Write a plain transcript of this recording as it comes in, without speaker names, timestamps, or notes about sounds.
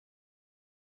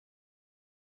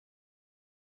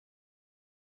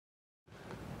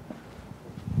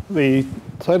The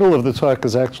title of the talk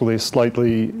is actually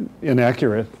slightly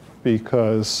inaccurate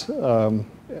because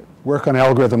work on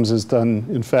algorithms is done,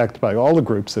 in fact, by all the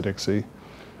groups at ICSI,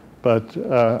 but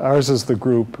ours is the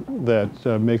group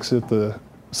that makes it the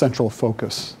central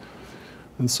focus.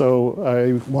 And so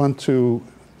I want to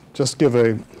just give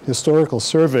a historical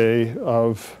survey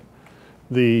of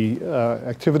the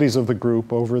activities of the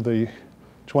group over the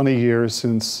 20 years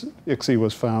since ICSI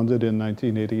was founded in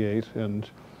 1988, and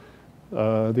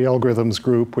the algorithms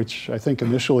group, which I think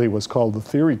initially was called the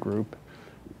theory group,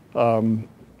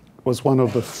 was one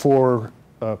of the four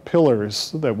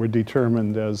pillars that were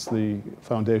determined as the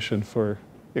foundation for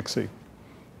ICSI.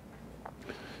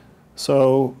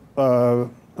 So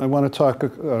I want to talk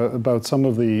about some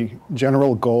of the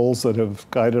general goals that have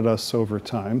guided us over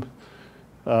time.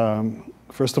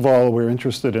 First of all, we're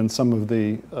interested in some of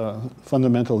the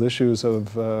fundamental issues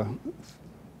of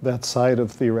that side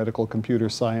of theoretical computer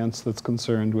science that's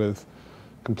concerned with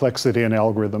complexity and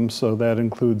algorithms. So that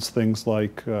includes things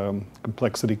like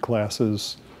complexity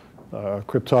classes,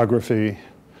 cryptography.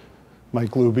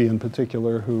 Mike Luby in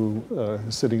particular, who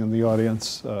is sitting in the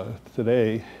audience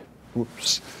today,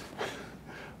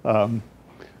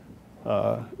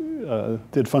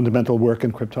 did fundamental work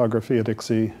in cryptography at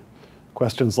ICSI.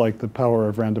 Questions like the power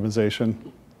of randomization.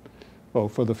 Oh,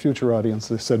 for the future audience,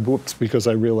 they said whoops, because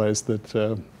I realized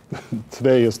that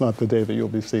today is not the day that you'll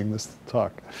be seeing this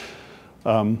talk.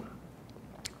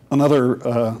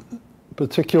 Another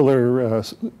particular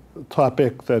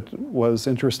topic that was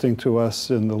interesting to us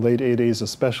in the late 80s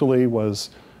especially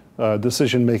was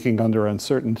decision-making under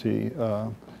uncertainty.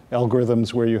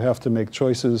 Algorithms where you have to make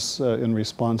choices in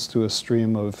response to a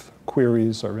stream of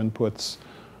queries or inputs,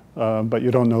 but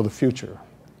you don't know the future.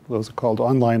 Those are called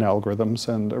online algorithms,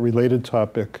 and a related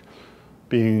topic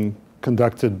being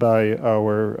conducted by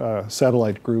our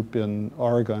satellite group in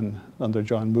Oregon under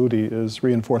John Moody is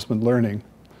reinforcement learning.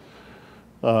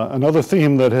 Another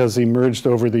theme that has emerged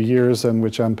over the years and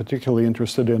which I'm particularly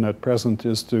interested in at present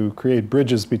is to create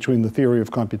bridges between the theory of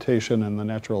computation and the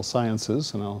natural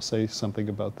sciences, and I'll say something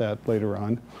about that later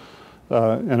on.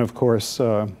 And of course,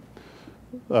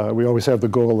 we always have the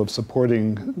goal of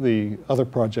supporting the other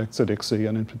projects at ICSI,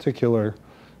 and in particular,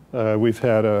 we've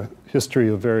had a history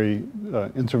of very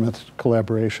intimate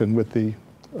collaboration with the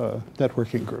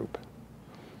networking group.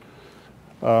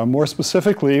 More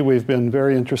specifically, we've been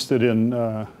very interested in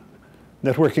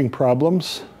networking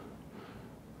problems,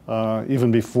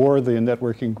 even before the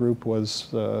networking group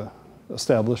was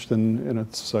established in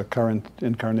its current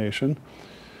incarnation.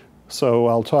 So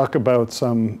I'll talk about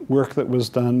some work that was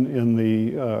done in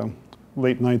the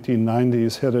late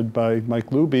 1990s, headed by Mike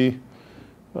Luby,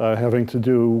 having to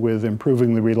do with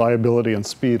improving the reliability and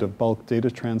speed of bulk data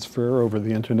transfer over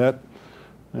the internet.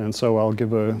 And so I'll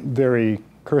give a very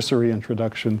cursory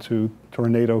introduction to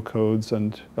tornado codes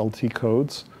and LT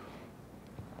codes.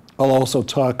 I'll also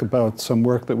talk about some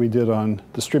work that we did on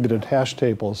distributed hash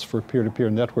tables for peer-to-peer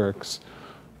networks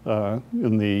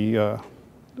in the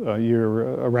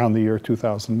around the year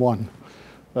 2001.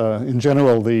 In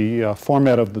general, the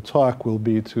format of the talk will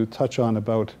be to touch on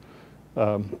about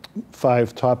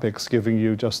 5 topics, giving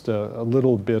you just a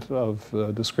little bit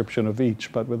of description of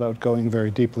each, but without going very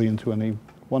deeply into any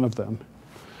one of them.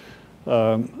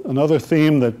 Another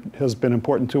theme that has been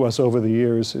important to us over the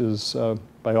years is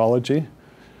biology.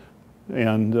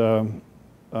 And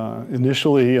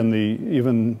initially,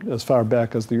 even as far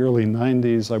back as the early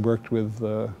 90s, I worked with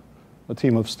a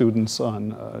team of students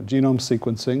on genome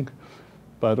sequencing.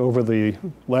 But over the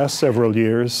last several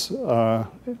years,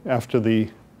 after the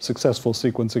successful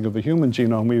sequencing of the human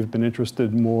genome, we've been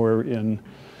interested more in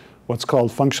what's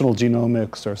called functional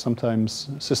genomics, or sometimes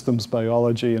systems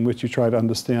biology, in which you try to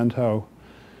understand how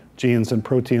genes and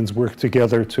proteins work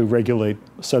together to regulate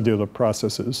cellular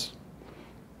processes.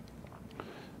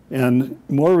 And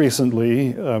more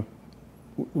recently,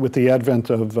 with the advent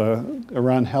of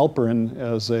Eran Halperin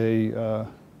as a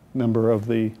member of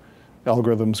the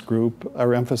algorithms group,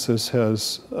 our emphasis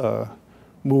has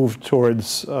moved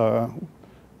towards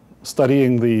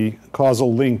studying the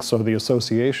causal links, or the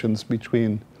associations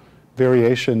between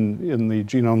variation in the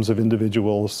genomes of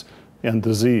individuals and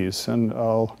disease. And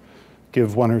I'll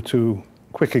give 1 or 2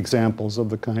 quick examples of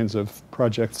the kinds of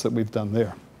projects that we've done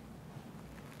there.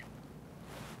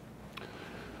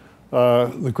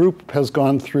 The group has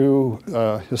gone through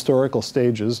historical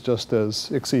stages, just as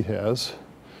ICSI has.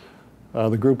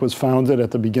 The group was founded at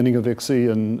the beginning of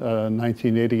ICSI in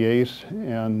 1988,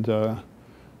 and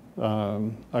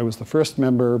I was the first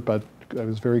member, but I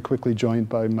was very quickly joined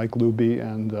by Mike Luby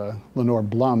and Lenore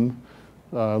Blum.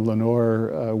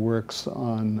 Lenore works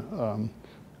on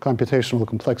computational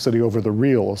complexity over the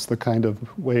reals, the kind of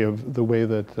way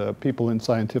that people in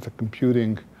scientific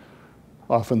computing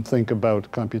often think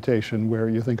about computation, where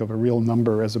you think of a real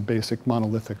number as a basic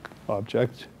monolithic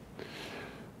object.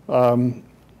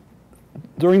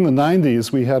 During the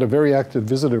 90s, we had a very active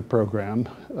visitor program.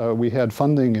 We had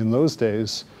funding in those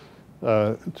days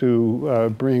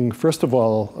to bring, first of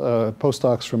all,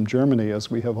 postdocs from Germany,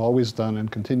 as we have always done and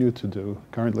continue to do.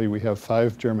 Currently, we have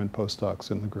 5 German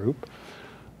postdocs in the group.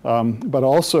 But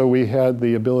also, we had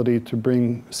the ability to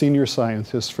bring senior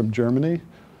scientists from Germany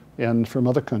and from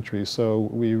other countries. So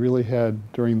we really had,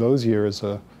 during those years,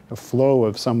 a flow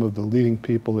of some of the leading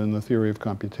people in the theory of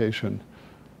computation,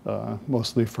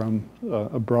 mostly from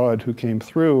abroad, who came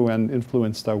through and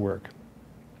influenced our work.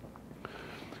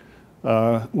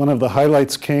 One of the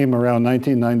highlights came around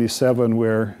 1997,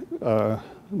 where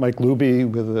Mike Luby,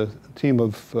 with a team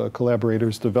of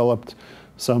collaborators, developed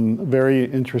some very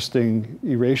interesting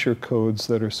erasure codes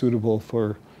that are suitable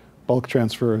for bulk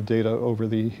transfer of data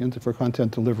for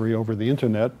content delivery over the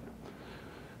internet.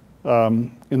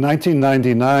 In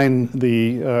 1999,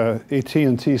 the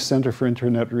AT&T Center for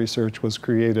Internet Research was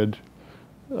created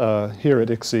here at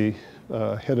ICSI,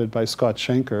 headed by Scott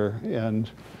Schenker, and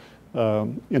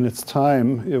in its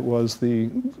time, it was the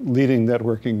leading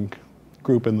networking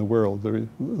group in the world, the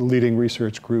leading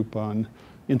research group on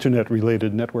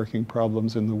internet-related networking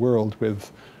problems in the world,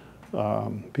 with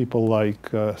people like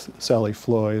Sally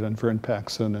Floyd and Vern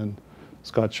Paxson and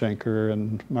Scott Schenker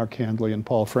and Mark Handley and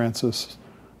Paul Francis,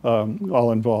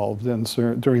 all involved. And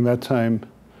so during that time,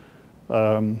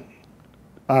 I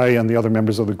and the other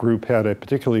members of the group had a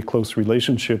particularly close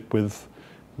relationship with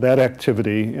that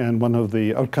activity, and one of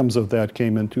the outcomes of that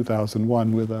came in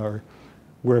 2001 with our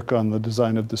work on the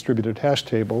design of distributed hash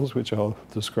tables, which I'll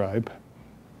describe.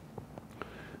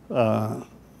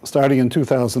 Starting in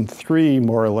 2003,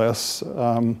 more or less,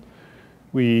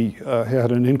 we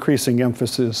had an increasing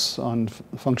emphasis on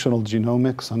functional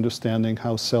genomics, understanding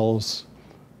how cells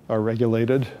are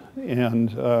regulated.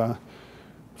 And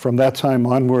from that time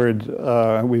onward,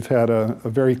 we've had a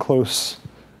very close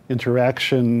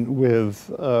interaction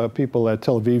with people at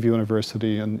Tel Aviv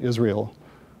University in Israel.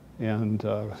 And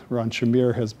Ron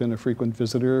Shamir has been a frequent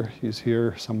visitor. He's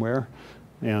here somewhere.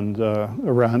 And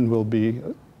Ron will be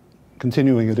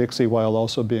continuing at ICSI while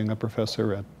also being a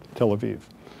professor at Tel Aviv.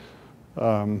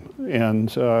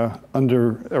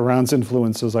 Under Iran's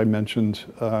influence, as I mentioned,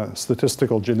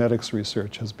 statistical genetics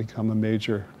research has become a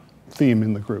major theme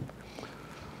in the group.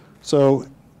 So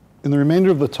in the remainder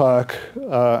of the talk,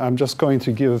 I'm just going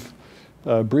to give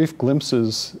brief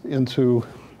glimpses into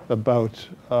about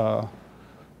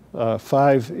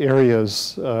 5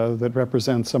 areas that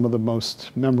represent some of the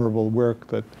most memorable work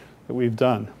that we've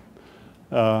done.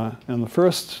 And the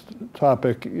first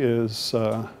topic is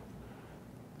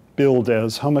billed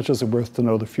as, how much is it worth to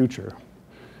know the future?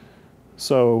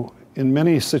 So in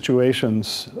many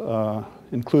situations,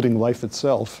 including life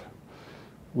itself,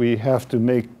 we have to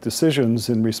make decisions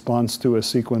in response to a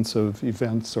sequence of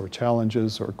events or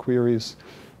challenges or queries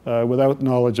without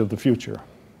knowledge of the future.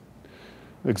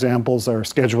 Examples are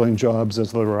scheduling jobs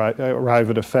as they arrive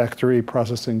at a factory,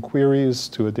 processing queries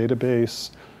to a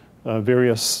database,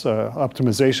 various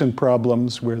optimization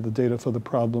problems where the data for the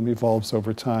problem evolves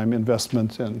over time,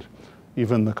 investment, and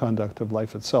even the conduct of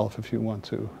life itself, if you want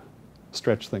to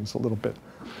stretch things a little bit.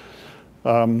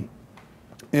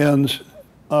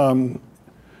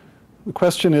 The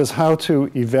question is how to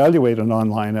evaluate an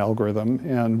online algorithm,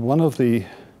 and one of the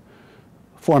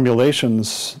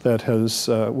formulations that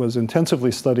was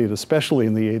intensively studied, especially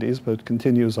in the 80s, but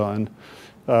continues on,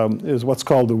 is what's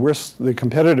called the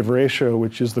competitive ratio,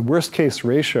 which is the worst case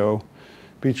ratio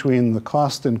between the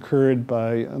cost incurred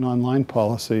by an online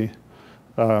policy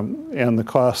and the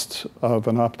cost of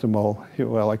an optimal,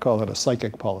 well, I call it a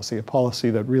psychic policy, a policy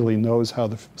that really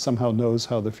somehow knows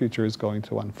how the future is going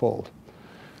to unfold.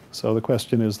 So the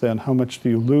question is then, how much do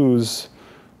you lose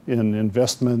in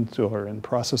investment or in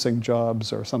processing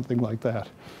jobs or something like that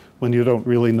when you don't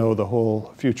really know the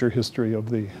whole future history of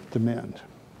the demand?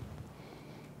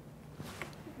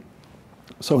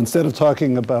 So instead of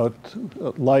talking about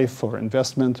life or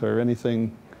investment or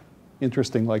anything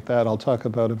interesting like that, I'll talk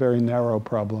about a very narrow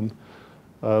problem,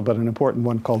 but an important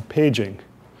one called paging,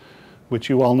 which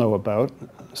you all know about.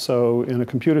 So in a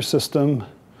computer system,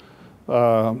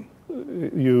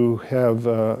 you have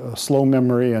a slow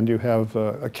memory and you have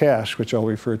a cache, which I'll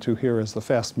refer to here as the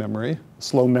fast memory.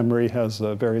 Slow memory has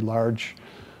a very large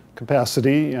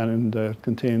capacity and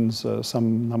contains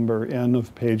some number n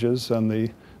of pages, and the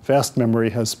fast memory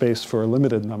has space for a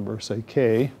limited number, say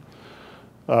k.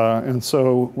 And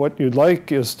so what you'd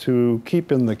like is to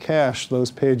keep in the cache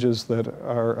those pages that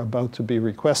are about to be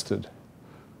requested.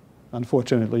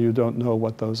 Unfortunately, you don't know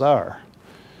what those are.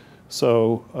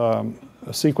 So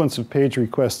a sequence of page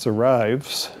requests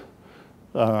arrives.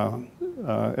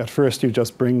 At first, you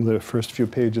just bring the first few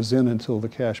pages in until the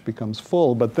cache becomes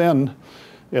full. But then,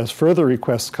 as further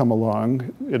requests come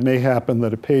along, it may happen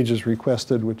that a page is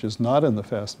requested which is not in the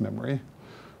fast memory.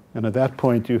 And at that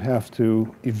point, you have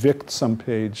to evict some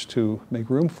page to make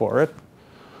room for it.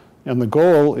 And the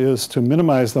goal is to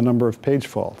minimize the number of page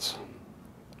faults.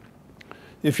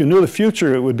 If you knew the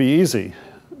future, it would be easy.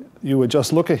 You would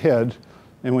just look ahead,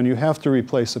 and when you have to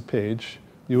replace a page,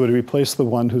 you would replace the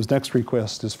one whose next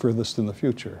request is furthest in the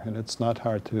future. And it's not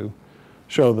hard to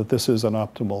show that this is an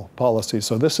optimal policy.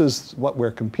 So this is what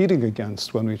we're competing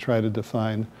against when we try to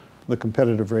define the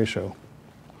competitive ratio.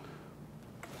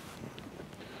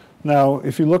 Now,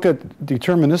 if you look at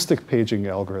deterministic paging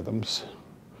algorithms,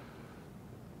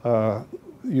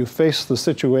 you face the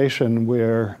situation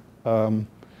where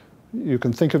you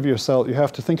can think of yourself, you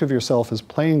have to think of yourself as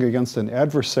playing against an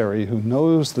adversary who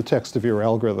knows the text of your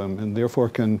algorithm and therefore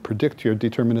can predict your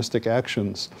deterministic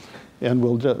actions and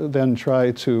will then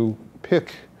try to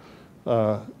pick,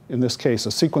 in this case,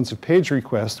 a sequence of page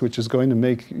requests which is going to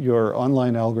make your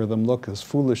online algorithm look as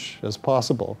foolish as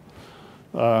possible.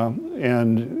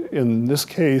 And in this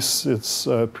case, it's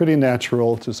pretty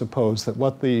natural to suppose that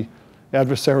what the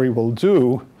adversary will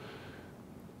do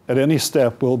at any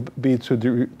step will be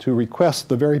to request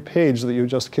the very page that you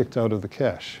just kicked out of the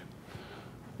cache.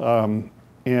 And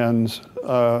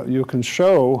you can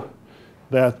show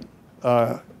that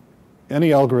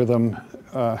any algorithm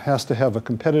has to have a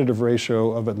competitive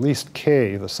ratio of at least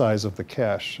k, the size of the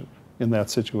cache, in that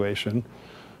situation.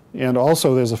 And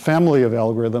also, there's a family of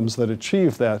algorithms that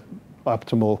achieve that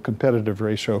optimal competitive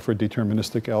ratio for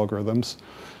deterministic algorithms.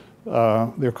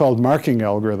 They're called marking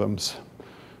algorithms.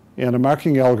 And a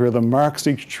marking algorithm marks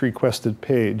each requested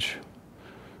page.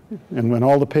 And when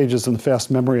all the pages in the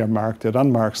fast memory are marked, it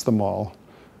unmarks them all.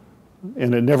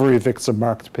 And it never evicts a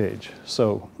marked page.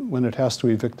 So when it has to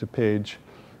evict a page,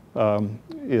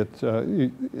 it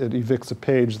evicts a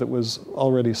page that was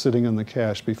already sitting in the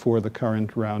cache before the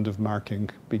current round of marking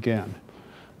began.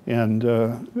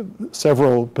 And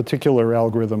several particular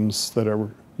algorithms that are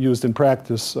used in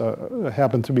practice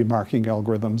happen to be marking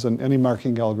algorithms, and any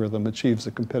marking algorithm achieves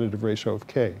a competitive ratio of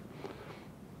k.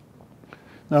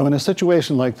 Now, in a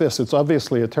situation like this, it's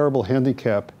obviously a terrible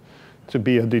handicap to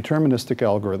be a deterministic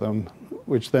algorithm,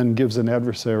 which then gives an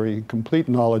adversary complete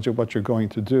knowledge of what you're going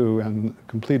to do and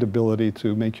complete ability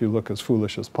to make you look as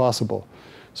foolish as possible.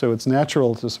 So it's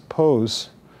natural to suppose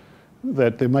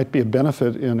that there might be a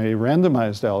benefit in a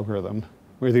randomized algorithm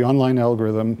where the online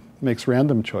algorithm makes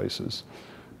random choices.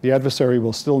 The adversary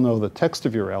will still know the text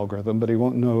of your algorithm, but he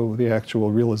won't know the actual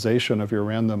realization of your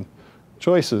random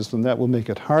choices, and that will make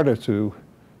it harder to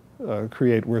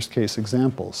create worst-case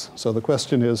examples. So the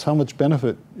question is how much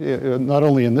benefit, not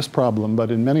only in this problem,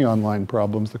 but in many online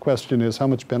problems, the question is how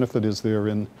much benefit is there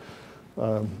in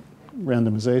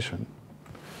randomization?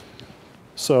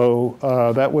 So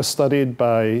that was studied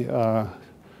by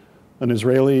an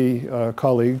Israeli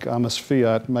colleague, Amos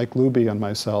Fiat, Mike Luby, and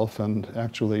myself, and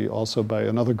actually also by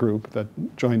another group that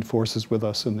joined forces with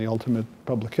us in the ultimate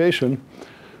publication.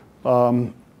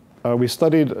 We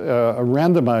studied a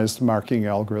randomized marking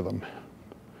algorithm.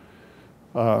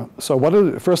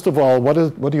 So first of all,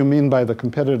 what do you mean by the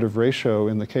competitive ratio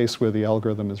in the case where the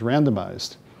algorithm is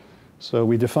randomized? So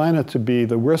we define it to be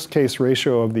the worst case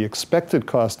ratio of the expected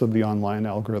cost of the online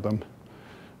algorithm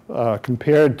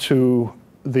compared to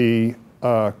the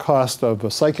cost of a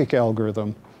psychic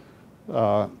algorithm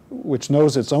which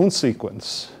knows its own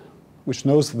sequence, which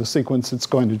knows the sequence it's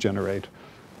going to generate,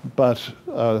 but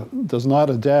does not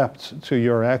adapt to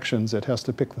your actions. It has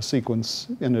to pick the sequence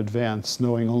in advance,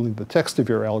 knowing only the text of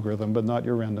your algorithm, but not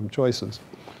your random choices.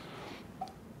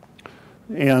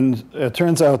 And it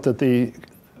turns out that the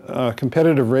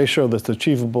competitive ratio that's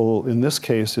achievable in this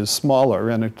case is smaller,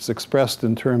 and it's expressed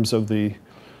in terms of the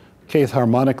kth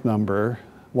harmonic number,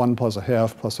 1 plus a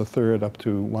half plus a third up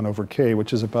to 1 over k,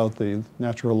 which is about the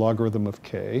natural logarithm of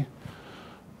k.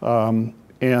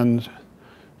 And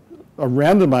a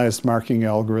randomized marking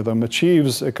algorithm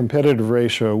achieves a competitive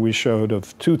ratio we showed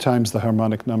of 2 times the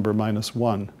harmonic number minus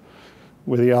 1,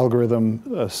 where the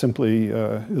algorithm simply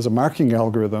is a marking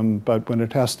algorithm, but when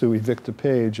it has to evict a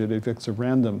page, it evicts a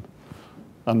random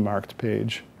unmarked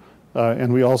page.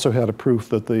 And we also had a proof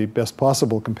that the best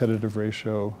possible competitive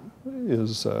ratio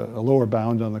is a lower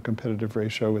bound on the competitive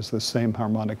ratio is the same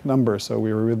harmonic number. So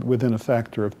we were within a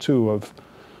factor of 2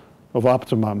 of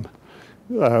optimum.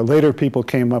 later people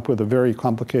came up with a very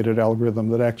complicated algorithm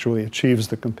that actually achieves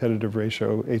the competitive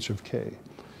ratio h of k.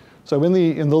 So in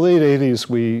the late 80s,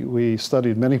 we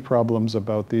studied many problems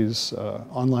about these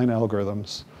online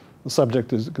algorithms. The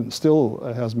subject still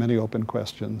has many open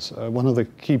questions. One of the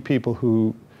key people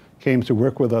who came to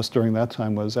work with us during that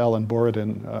time was Alan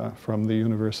Borodin from the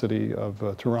University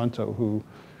of Toronto, who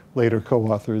later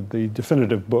co-authored the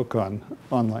definitive book on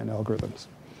online algorithms.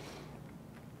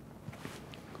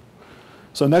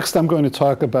 So next I'm going to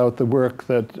talk about the work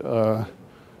that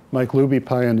Mike Luby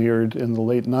pioneered in the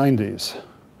late 90s.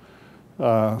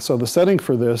 So the setting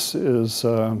for this is,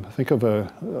 think of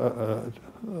a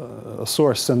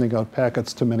source sending out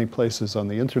packets to many places on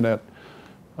the internet.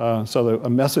 So a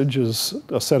message is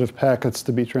a set of packets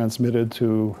to be transmitted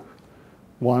to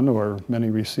one or many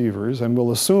receivers. And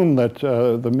we'll assume that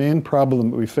the main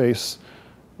problem that we face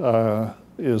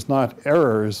is not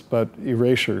errors, but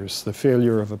erasures, the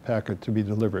failure of a packet to be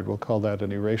delivered. We'll call that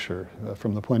an erasure.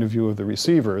 From the point of view of the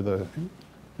receiver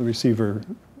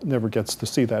never gets to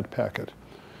see that packet.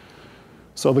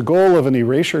 So the goal of an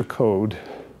erasure code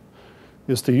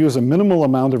is to use a minimal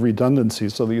amount of redundancy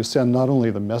so that you send not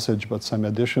only the message, but some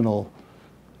additional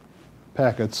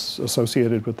packets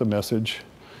associated with the message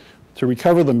to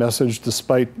recover the message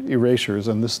despite erasures.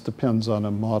 And this depends on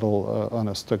a model,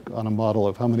 on a model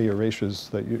of how many erasures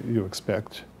that you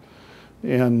expect.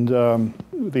 And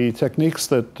the techniques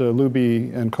that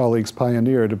Luby and colleagues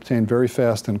pioneered obtained very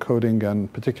fast encoding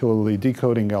and particularly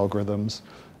decoding algorithms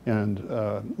and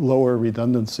lower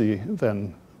redundancy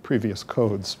than previous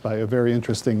codes by a very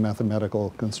interesting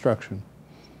mathematical construction.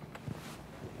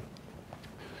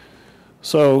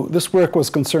 So this work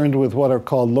was concerned with what are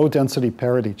called low-density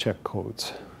parity check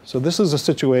codes. So this is a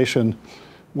situation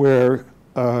where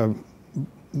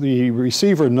the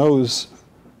receiver knows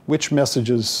which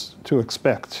messages to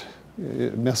expect,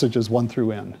 messages 1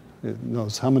 through n. It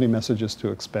knows how many messages to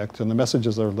expect, and the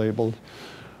messages are labeled.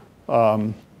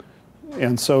 And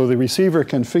so the receiver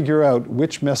can figure out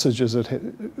which messages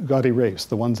it got erased,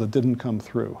 the ones that didn't come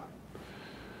through.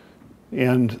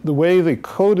 And the way the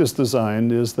code is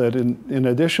designed is that in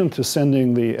addition to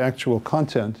sending the actual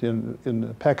content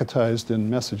packetized in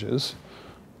messages,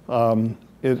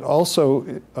 it also,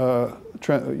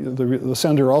 the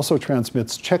sender also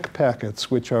transmits check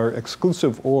packets, which are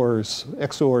exclusive ORs,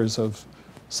 XORs of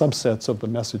subsets of the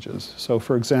messages. So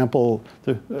for example,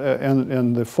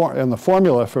 the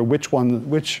formula for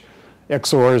which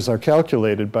XORs are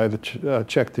calculated by the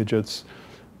check digits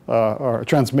are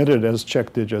transmitted as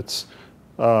check digits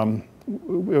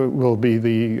will be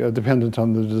dependent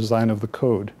on the design of the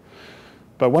code.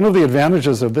 But one of the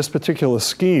advantages of this particular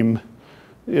scheme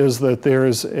is that there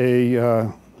is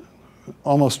a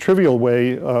almost trivial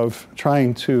way of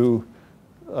trying to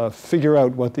figure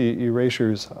out what the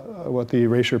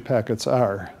erasure packets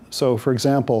are. So for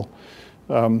example,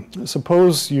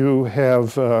 suppose you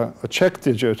have a check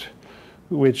digit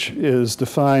which is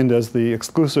defined as the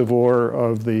exclusive OR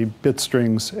of the bit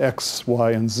strings X,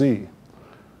 Y, and Z.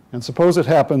 And suppose it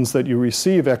happens that you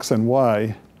receive X and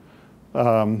Y,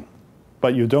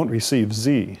 but you don't receive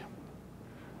Z.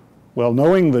 Well,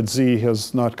 knowing that Z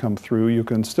has not come through, you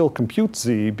can still compute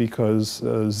Z because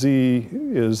Z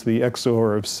is the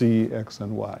XOR of C, X,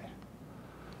 and Y.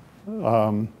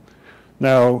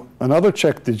 Now, another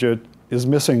check digit is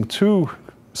missing two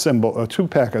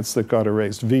packets that got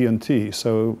erased, V and T.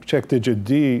 So check digit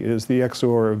D is the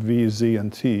XOR of V, Z,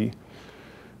 and T.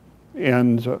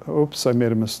 And, oops, I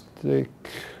made a mistake.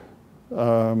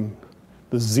 The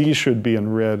Z should be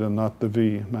in red and not the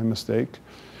V, my mistake.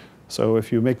 So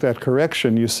if you make that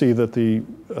correction, you see that the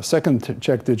second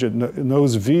check digit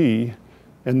knows V,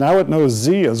 and now it knows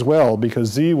Z as well,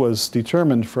 because Z was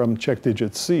determined from check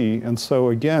digit C. And so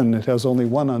again, it has only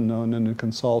one unknown, and it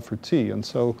can solve for T. And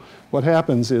so what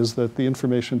happens is that the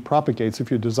information propagates.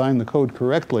 If you design the code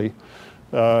correctly,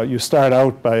 you start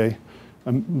out by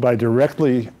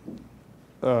directly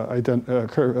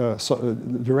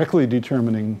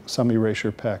determining some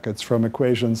erasure packets from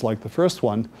equations like the first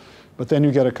one. But then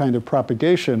you get a kind of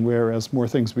propagation where as more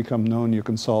things become known, you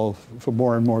can solve for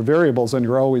more and more variables, and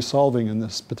you're always solving in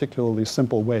this particularly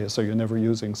simple way, so you're never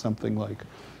using something like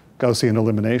Gaussian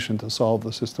elimination to solve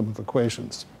the system of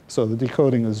equations. So the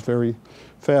decoding is very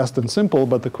fast and simple,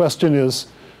 but the question is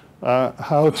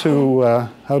how to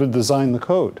design the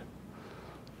code.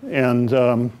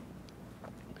 And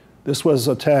this was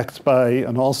attacked by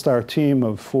an all-star team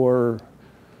of 4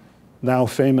 now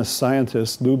famous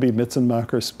scientists, Luby,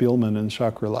 Mitzenmacher, Spielman, and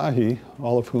Chakralahi,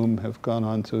 all of whom have gone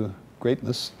on to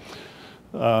greatness.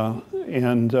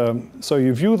 So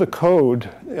you view the code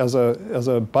as a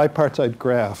bipartite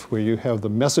graph where you have the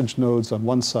message nodes on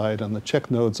one side and the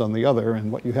check nodes on the other,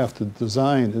 and what you have to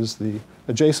design is the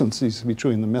adjacencies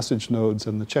between the message nodes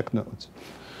and the check nodes.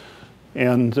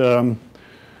 And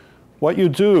what you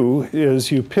do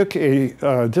is you pick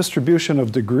a distribution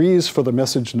of degrees for the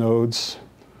message nodes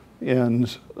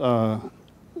and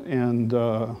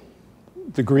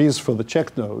degrees for the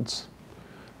check nodes.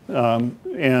 And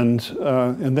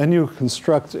then you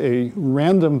construct a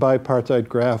random bipartite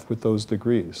graph with those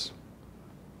degrees.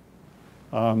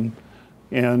 And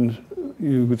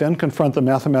you then confront the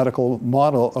mathematical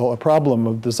model, or a problem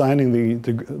of designing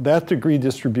that degree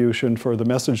distribution for the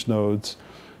message nodes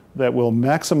that will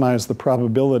maximize the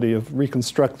probability of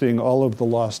reconstructing all of the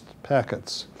lost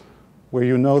packets, where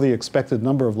you know the expected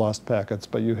number of lost packets,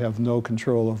 but you have no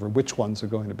control over which ones are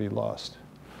going to be lost.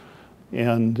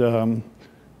 And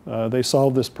they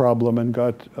solved this problem and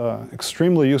got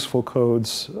extremely useful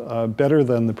codes, better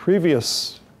than the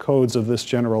previous codes of this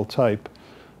general type.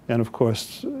 And of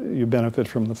course, you benefit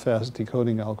from the fast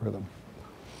decoding algorithm.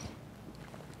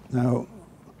 Now,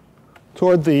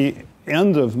 toward the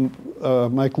end of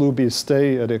Mike Luby's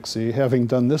stay at ICSI, having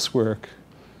done this work,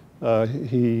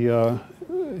 he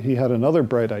had another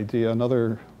bright idea,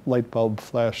 another light bulb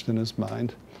flashed in his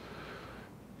mind.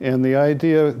 And the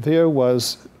idea there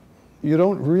was, you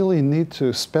don't really need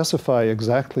to specify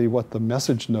exactly what the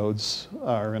message nodes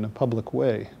are in a public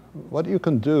way. What you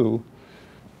can do,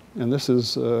 and this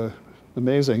is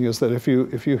amazing, is that if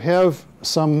you have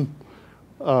some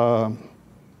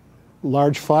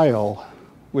large file,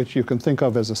 which you can think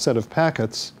of as a set of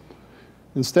packets,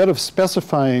 instead of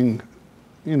specifying,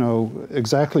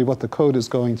 exactly what the code is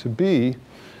going to be,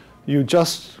 you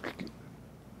just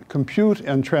compute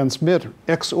and transmit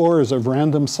XORs of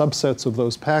random subsets of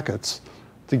those packets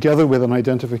together with an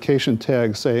identification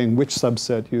tag saying which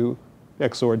subset you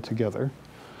XORed together.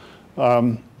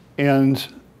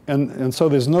 And so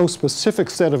there's no specific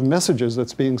set of messages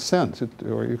that's being sent,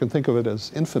 or you can think of it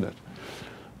as infinite,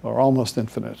 or almost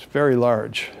infinite, very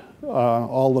large,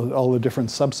 all the different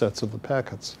subsets of the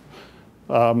packets.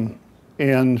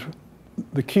 And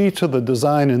the key to the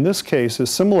design in this case is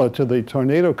similar to the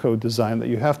tornado code design, that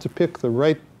you have to pick the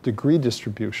right degree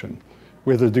distribution,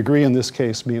 where the degree in this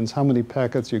case means how many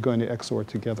packets you're going to XOR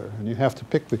together. And you have to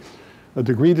pick a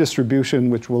degree distribution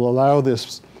which will allow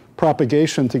this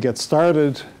propagation to get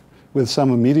started with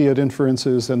some immediate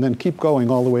inferences and then keep going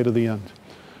all the way to the end.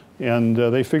 And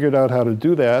they figured out how to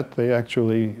do that. They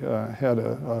actually had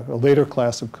a later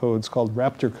class of codes called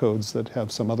Raptor codes that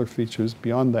have some other features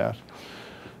beyond that.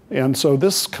 And so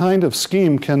this kind of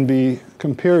scheme can be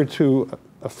compared to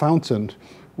a fountain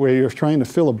where you're trying to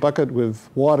fill a bucket with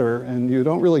water and you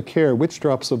don't really care which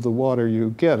drops of the water you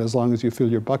get as long as you fill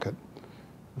your bucket.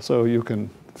 So you can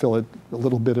fill it a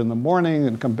little bit in the morning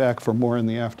and come back for more in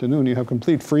the afternoon. You have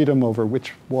complete freedom over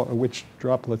which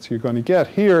droplets you're going to get.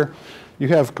 Here, you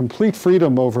have complete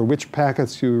freedom over which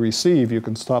packets you receive. You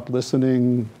can stop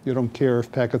listening. You don't care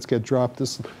if packets get dropped.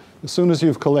 As soon as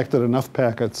you've collected enough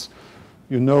packets,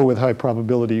 you know with high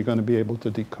probability you're going to be able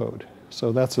to decode.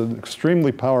 So that's an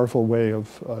extremely powerful way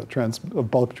of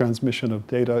bulk transmission of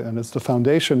data, and it's the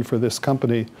foundation for this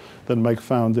company that Mike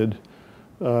founded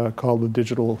called the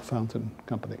Digital Fountain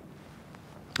Company.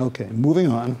 Okay, moving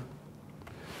on.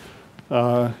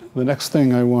 The next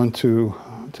thing I want to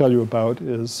tell you about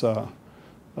is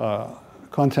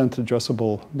content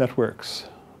addressable networks.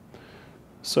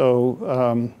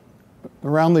 So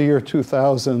around the year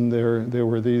 2000, there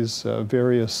were these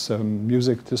various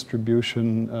music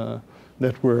distribution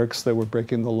networks that were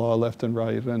breaking the law left and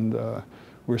right, and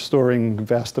were storing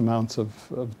vast amounts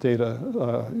of data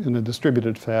in a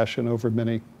distributed fashion over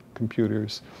many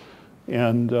computers.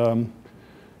 And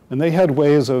they had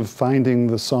ways of finding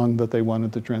the song that they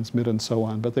wanted to transmit and so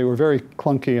on, but they were very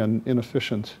clunky and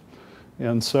inefficient.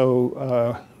 And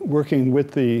so working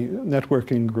with the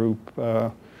networking group,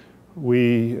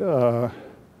 we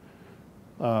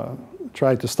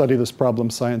tried to study this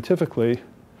problem scientifically,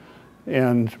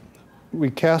 and we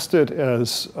cast it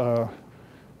as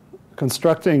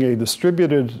constructing a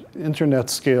distributed internet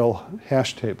scale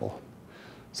hash table.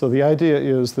 So the idea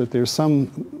is that there's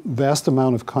some vast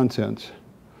amount of content,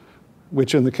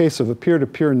 which in the case of a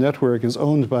peer-to-peer network is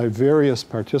owned by various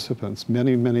participants,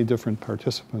 many, many different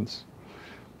participants.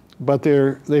 But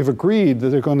they've agreed that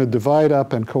they're going to divide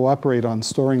up and cooperate on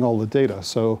storing all the data.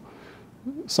 So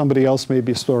somebody else may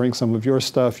be storing some of your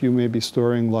stuff, you may be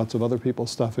storing lots of other people's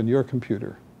stuff in your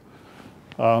computer.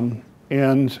 From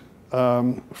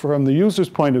the user's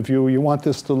point of view, you want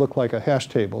this to look like a hash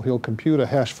table. He'll compute a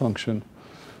hash function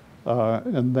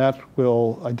and that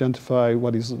will identify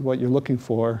what you're looking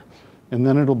for. And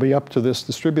then it'll be up to this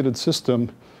distributed system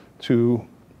to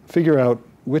figure out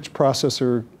which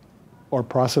processor or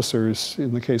processors,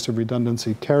 in the case of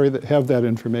redundancy, have that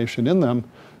information in them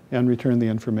and return the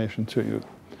information to you.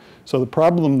 So the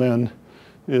problem then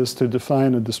is to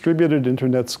define a distributed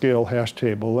internet scale hash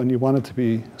table, and you want it to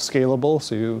be scalable,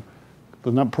 so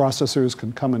the processors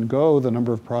can come and go, the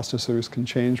number of processors can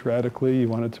change radically, you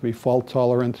want it to be fault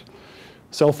tolerant,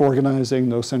 self-organizing,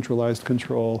 no centralized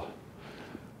control,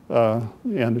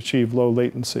 and achieve low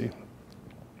latency.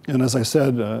 And as I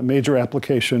said, a major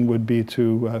application would be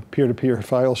to peer-to-peer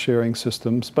file sharing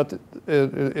systems, but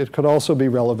it could also be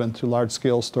relevant to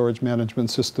large-scale storage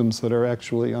management systems that are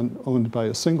actually owned by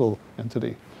a single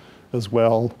entity as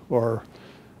well, or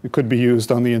it could be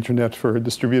used on the internet for a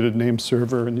distributed name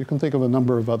server, and you can think of a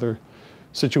number of other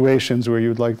situations where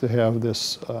you'd like to have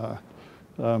this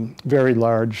very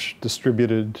large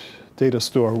distributed data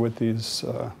store with these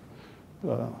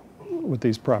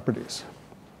properties.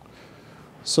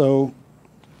 So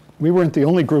we weren't the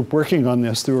only group working on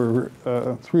this. There were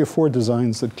 3 or 4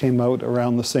 designs that came out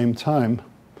around the same time,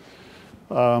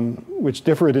 which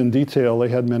differed in detail. They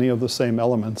had many of the same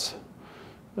elements.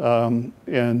 And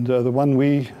the one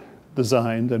we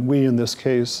designed, and we in this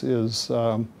case is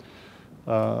Scott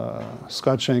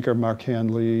Shanker, Mark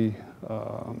Hanley,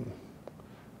 a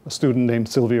student named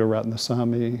Sylvia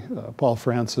Ratnasamy, Paul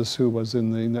Francis, who was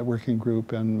in the networking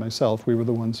group, and myself. We were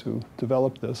the ones who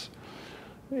developed this.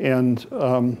 And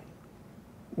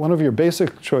one of your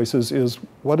basic choices is,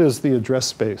 what is the address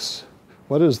space?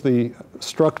 What is the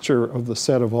structure of the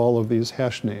set of all of these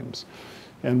hash names?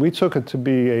 And we took it to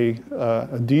be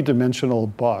a d-dimensional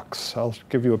box. I'll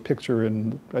give you a picture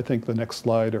in, I think, the next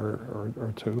slide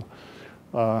or two.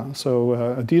 So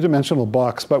a d-dimensional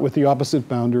box, but with the opposite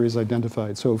boundaries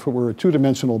identified. So if it were a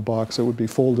 2-dimensional box, it would be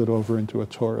folded over into a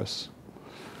torus.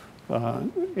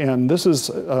 And this is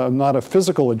not a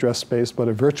physical address space, but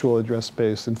a virtual address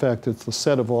space. In fact, it's the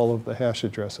set of all of the hash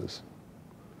addresses.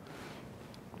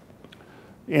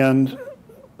 And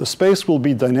the space will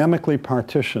be dynamically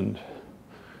partitioned.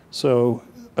 So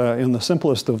in the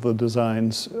simplest of the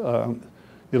designs,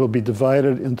 it'll be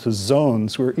divided into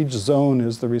zones, where each zone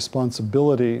is the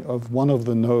responsibility of one of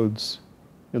the nodes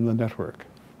in the network.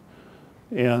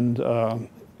 And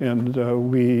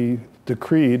we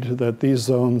decreed that these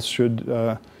zones should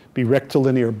be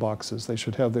rectilinear boxes. They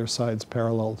should have their sides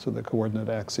parallel to the coordinate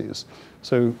axes.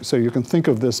 So you can think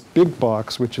of this big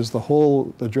box, which is the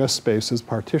whole address space, is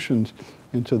partitioned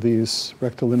into these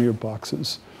rectilinear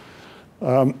boxes.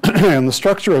 And the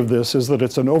structure of this is that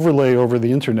it's an overlay over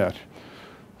the internet.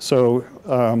 So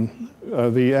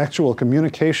the actual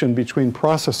communication between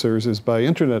processors is by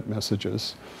internet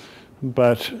messages,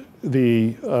 but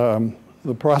the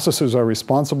processors are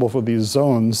responsible for these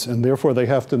zones, and therefore they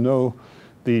have to know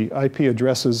the IP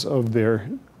addresses of their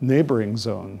neighboring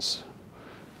zones.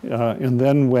 And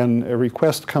then when a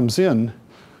request comes in,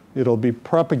 it'll be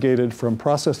propagated from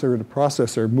processor to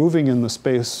processor, moving in the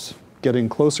space, getting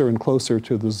closer and closer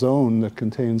to the zone that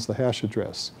contains the hash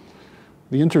address.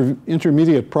 The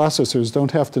intermediate processors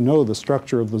don't have to know the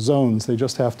structure of the zones. They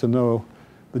just have to know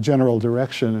the general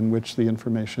direction in which the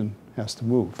information has to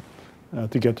move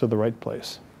to get to the right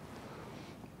place.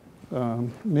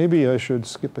 Maybe I should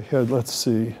skip ahead. Let's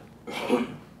see.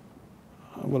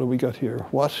 What do we got here?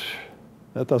 What?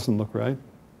 That doesn't look right.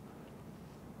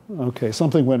 OK,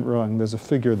 something went wrong. There's a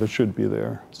figure that should be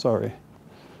there. Sorry.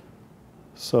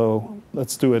 So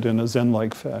let's do it in a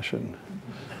Zen-like fashion.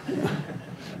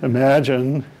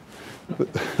 Imagine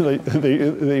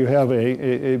that you have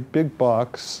a big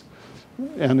box,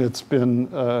 and it's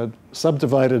been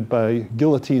subdivided by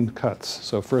guillotine cuts.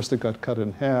 So first it got cut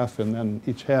in half, and then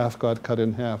each half got cut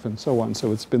in half, and so on.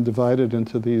 So it's been divided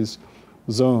into these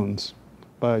zones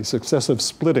by successive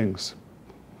splittings.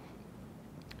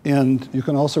 And you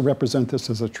can also represent this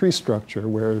as a tree structure,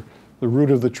 where the root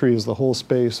of the tree is the whole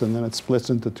space, and then it splits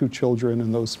into 2 children,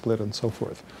 and those split, and so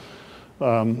forth.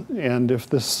 And if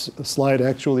this slide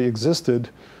actually existed,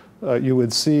 you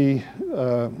would see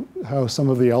how some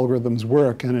of the algorithms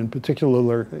work, and in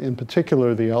particular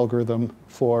the algorithm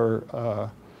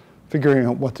for figuring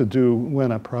out what to do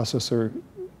when a processor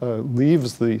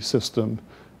leaves the system,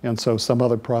 and so some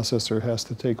other processor has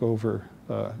to take over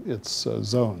its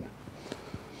zone.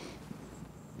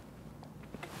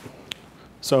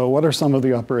 So what are some of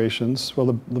the operations?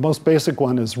 Well, the most basic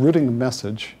one is routing a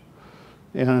message.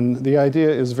 And the idea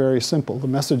is very simple. The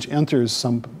message enters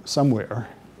somewhere.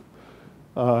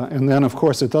 And then, of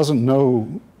course, it doesn't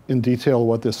know in detail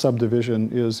what this subdivision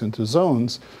is into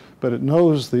zones, but it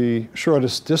knows the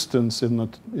shortest distance in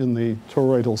the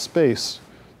toroidal space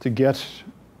to get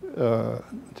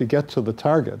to the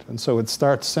target. And so it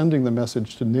starts sending the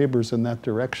message to neighbors in that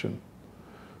direction.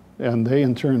 And they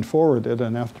in turn forward it,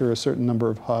 and after a certain number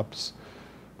of hops,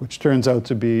 which turns out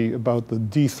to be about the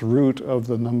dth root of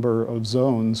the number of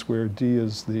zones, where d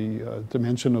is the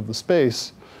dimension of the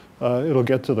space, it'll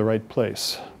get to the right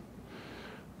place.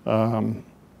 When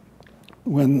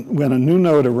a new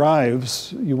node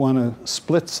arrives, you want to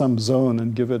split some zone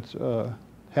and give it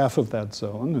half of that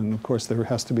zone. And of course, there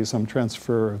has to be some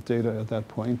transfer of data at that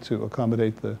point to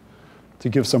accommodate to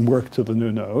give some work to the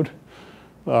new node.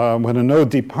 When a node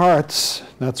departs,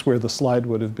 that's where the slide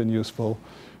would have been useful.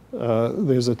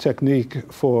 There's a technique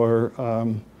for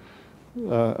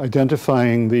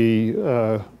identifying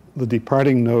the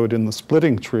departing node in the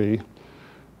splitting tree,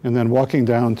 and then walking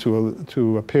down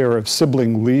to a pair of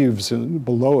sibling leaves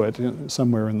below it,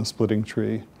 somewhere in the splitting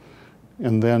tree,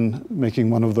 and then making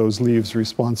one of those leaves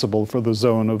responsible for the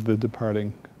zone of the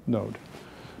departing node.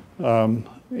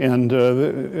 And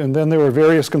then there were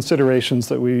various considerations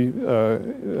that we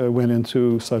went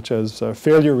into, such as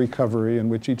failure recovery, in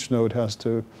which each node has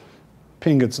to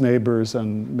ping its neighbors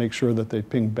and make sure that they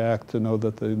ping back to know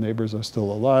that the neighbors are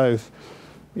still alive,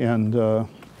 and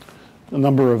a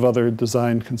number of other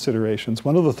design considerations.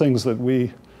 One of the things that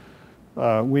we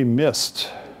missed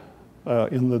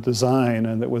in the design,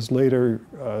 and that was later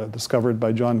discovered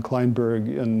by John Kleinberg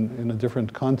in a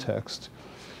different context,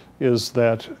 is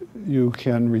that you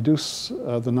can reduce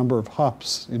the number of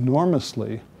hops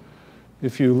enormously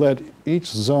if you let each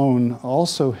zone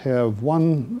also have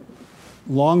one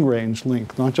long-range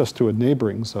link, not just to a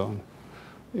neighboring zone.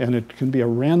 And it can be a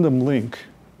random link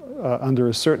under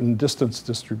a certain distance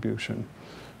distribution.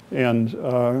 And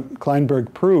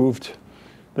Kleinberg proved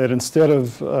that instead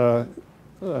of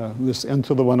this n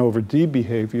to the 1 over d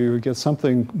behavior, you get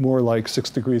something more like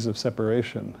 6 degrees of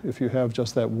separation if you have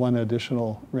just that one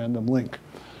additional random link.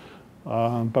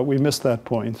 But we missed that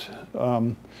point.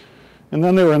 And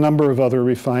then there were a number of other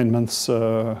refinements,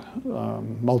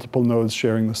 multiple nodes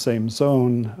sharing the same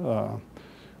zone,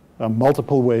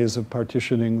 multiple ways of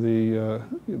partitioning the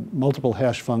multiple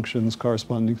hash functions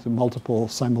corresponding to multiple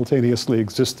simultaneously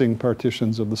existing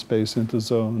partitions of the space into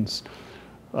zones.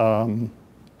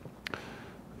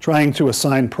 Trying to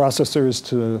assign processors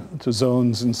to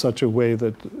zones in such a way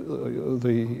that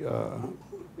the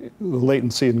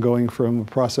latency in going from a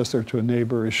processor to a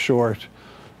neighbor is short,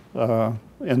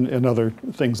 and other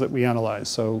things that we analyzed.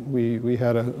 So we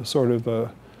had a sort of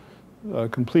a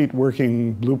complete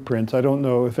working blueprint. I don't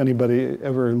know if anybody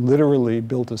ever literally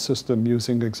built a system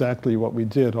using exactly what we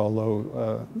did,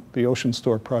 although the Ocean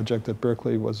Store project at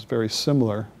Berkeley was very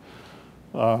similar.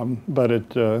 But it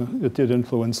did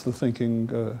influence the thinking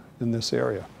in this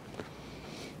area.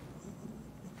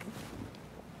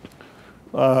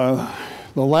 The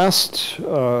last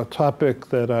topic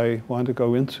that I want to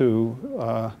go into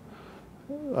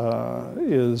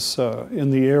is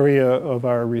in the area of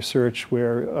our research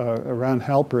where Ran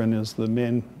Halperin is the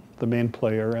main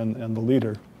player and the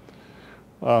leader.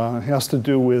 It has to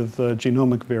do with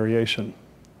genomic variation.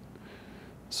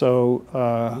 So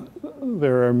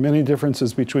there are many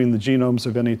differences between the genomes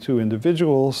of any two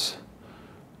individuals,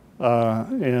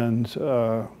 and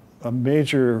a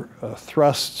major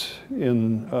thrust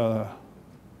in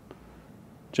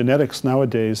genetics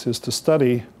nowadays is to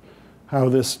study how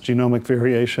this genomic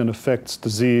variation affects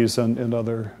disease and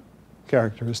other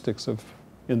characteristics of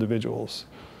individuals.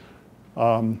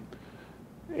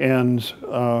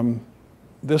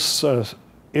 This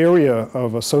area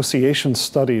of association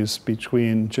studies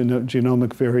between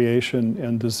genomic variation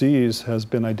and disease has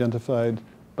been identified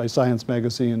by Science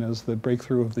Magazine as the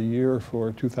breakthrough of the year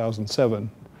for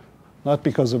 2007. Not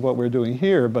because of what we're doing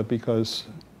here, but because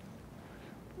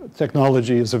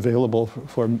technology is available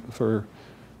for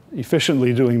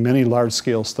efficiently doing many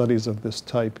large-scale studies of this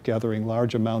type, gathering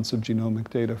large amounts of genomic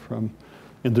data from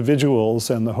individuals,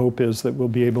 and the hope is that we'll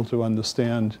be able to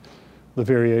understand the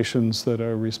variations that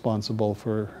are responsible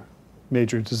for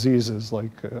major diseases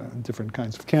like different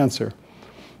kinds of cancer.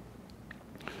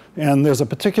 And there's a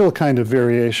particular kind of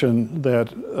variation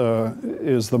that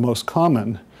is the most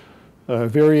common,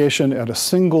 variation at a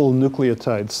single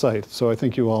nucleotide site. So I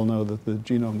think you all know that the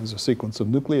genome is a sequence of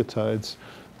nucleotides.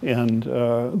 And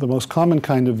the most common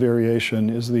kind of variation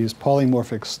is these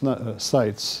polymorphic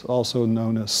sites, also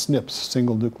known as SNPs,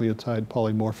 single nucleotide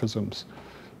polymorphisms,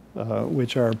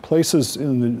 which are places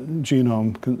in the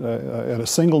genome at a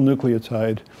single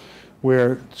nucleotide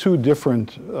where two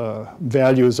different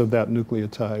values of that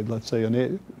nucleotide, let's say an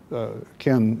A,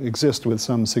 can exist with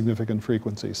some significant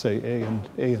frequency, say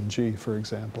A and G, for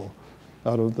example,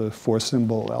 out of the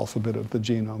four-symbol alphabet of the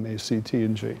genome, A, C, T,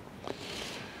 and G.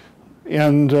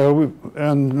 And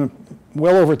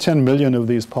well over 10 million of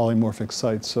these polymorphic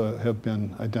sites have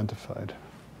been identified.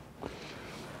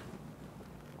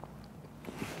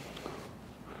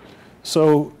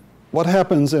 So what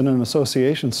happens in an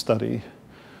association study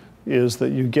is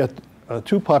that you get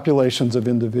two populations of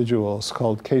individuals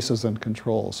called cases and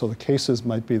controls. So the cases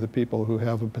might be the people who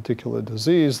have a particular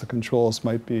disease. The controls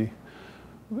might be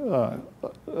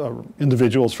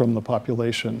individuals from the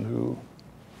population who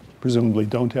presumably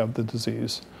don't have the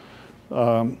disease.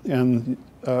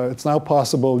 It's now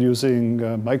possible using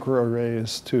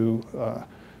microarrays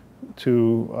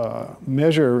to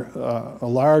measure a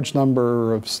large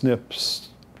number of SNPs,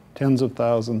 tens of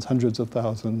thousands, hundreds of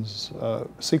thousands.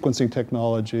 Sequencing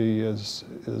technology is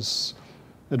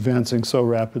advancing so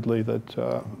rapidly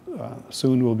that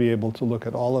soon we'll be able to look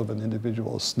at all of an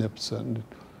individual's SNPs and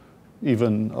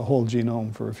even a whole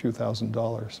genome for a few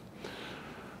 $1,000s.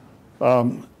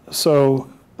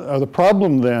 The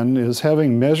problem then is,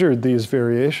 having measured these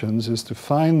variations, is to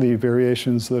find the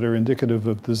variations that are indicative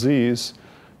of disease,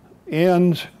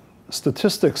 and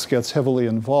statistics gets heavily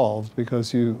involved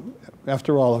because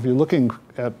after all, if you're looking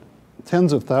at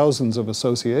tens of thousands of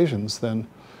associations, then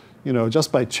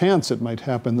just by chance it might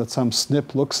happen that some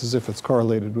SNP looks as if it's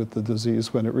correlated with the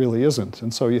disease when it really isn't.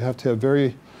 And so you have to have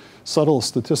very subtle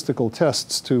statistical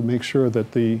tests to make sure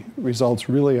that the results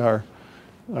really are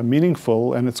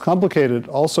meaningful. And it's complicated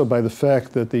also by the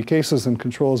fact that the cases and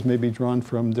controls may be drawn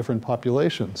from different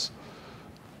populations.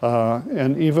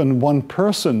 And even one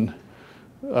person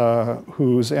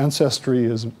whose ancestry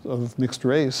is of mixed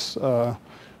race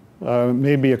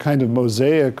may be a kind of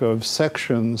mosaic of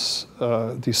sections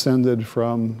descended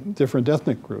from different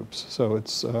ethnic groups. So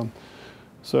it's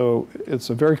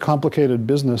a very complicated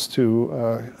business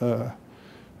to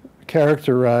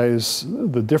characterize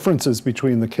the differences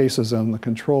between the cases and the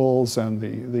controls and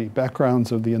the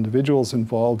backgrounds of the individuals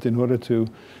involved in order to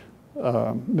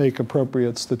make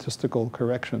appropriate statistical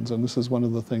corrections. And this is one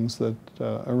of the things that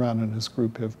Aran and his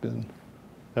group have been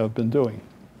doing.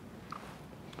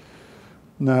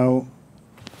 Now,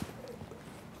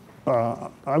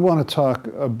 I want to talk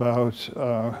about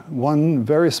one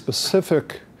very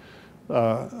specific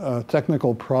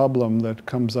technical problem that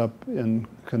comes up in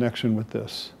connection with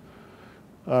this,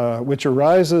 which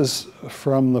arises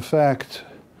from the fact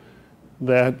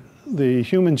that the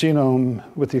human genome,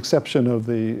 with the exception of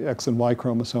the X and Y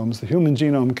chromosomes, the human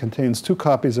genome contains two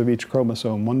copies of each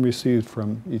chromosome, one received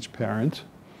from each parent.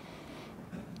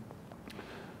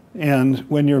 And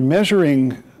when you're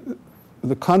measuring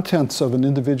the contents of an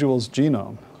individual's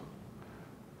genome,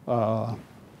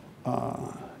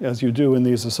 as you do in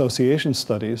these association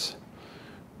studies,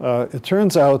 it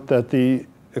turns out that the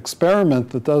experiment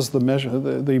that does the measure,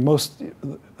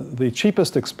 the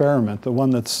cheapest experiment, the one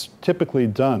that's typically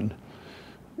done,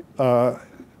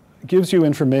 gives you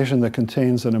information that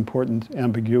contains an important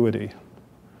ambiguity.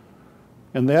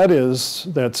 And that is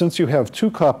that since you have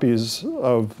two copies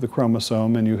of the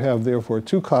chromosome and you have therefore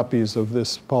two copies of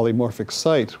this polymorphic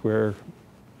site where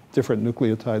different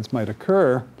nucleotides might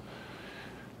occur,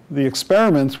 the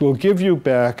experiment will give you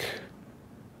back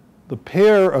the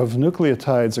pair of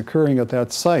nucleotides occurring at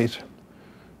that site,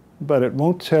 but it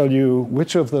won't tell you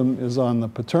which of them is on the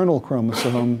paternal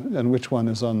chromosome and which one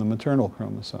is on the maternal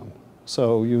chromosome.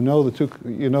 So you know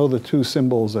the two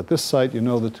symbols at this site, you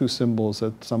know the two symbols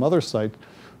at some other site,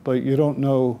 but you don't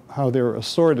know how they're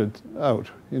assorted out.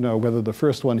 Whether the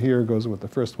first one here goes with the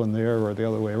first one there or the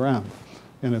other way around.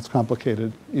 And it's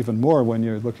complicated even more when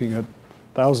you're looking at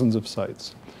thousands of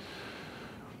sites.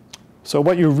 So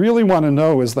what you really want to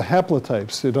know is the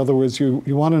haplotypes. In other words, you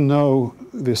want to know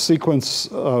the sequence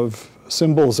of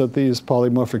symbols at these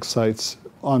polymorphic sites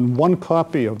on one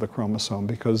copy of the chromosome,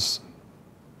 because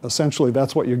essentially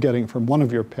that's what you're getting from one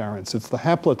of your parents. It's the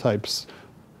haplotypes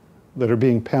that are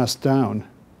being passed down,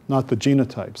 not the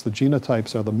genotypes. The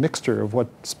genotypes are the mixture of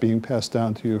what's being passed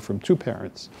down to you from two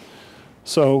parents.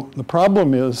 So the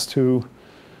problem is to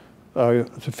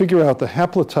figure out the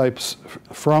haplotypes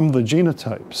from the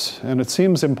genotypes. And it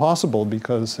seems impossible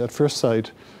because at first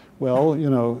sight, well,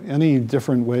 any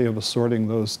different way of assorting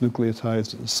those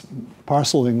nucleotides,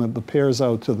 parceling the pairs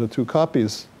out to the two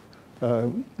copies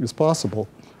is possible.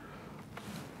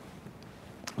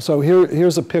 So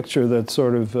here's a picture that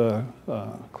sort of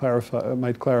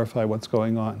might clarify what's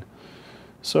going on.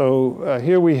 So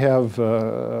here we have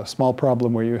a small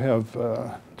problem where you have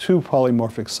two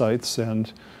polymorphic sites,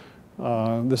 and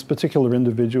This particular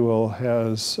individual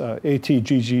has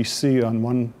ATGGC on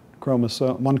one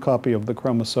chromosome, one copy of the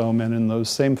chromosome, and in those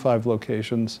same 5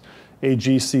 locations,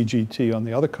 AGCGT on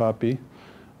the other copy.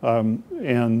 So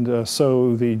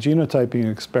the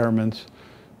genotyping experiment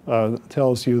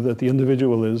tells you that the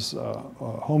individual is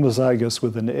homozygous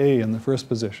with an A in the first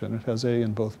position. It has A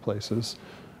in both places.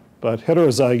 But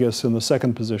heterozygous in the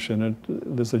second position.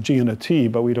 There's a G and a T,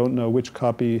 but we don't know which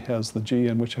copy has the G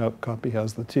and which copy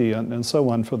has the T, and so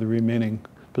on for the remaining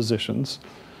positions.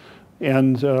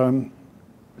 And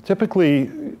typically,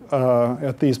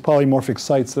 at these polymorphic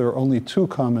sites, there are only 2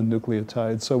 common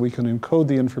nucleotides, so we can encode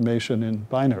the information in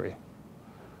binary.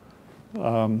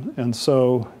 And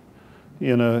so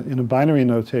in a binary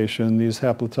notation, these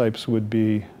haplotypes would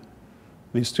be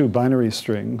these 2 binary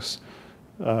strings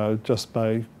just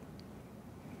by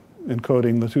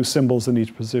encoding the 2 symbols in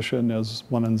each position as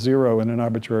 1 and 0 in an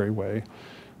arbitrary way.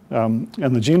 And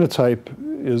the genotype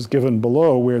is given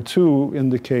below, where 2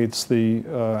 indicates the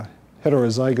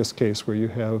heterozygous case, where you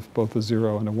have both a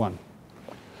 0 and a 1.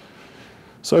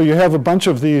 So you have a bunch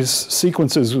of these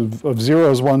sequences of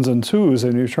zeros, ones, and twos,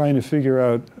 and you're trying to figure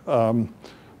out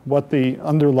what the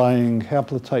underlying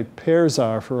haplotype pairs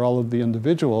are for all of the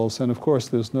individuals. And of course,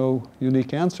 there's no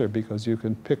unique answer because you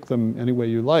can pick them any way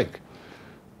you like.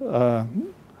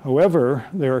 However,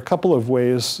 there are a couple of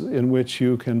ways in which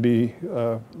you can be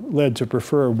led to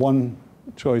prefer one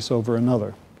choice over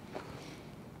another.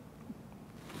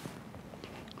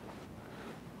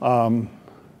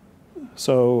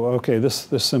 Okay,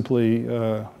 this simply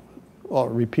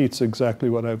repeats exactly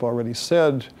what I've already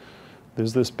said.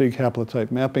 There's this big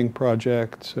haplotype mapping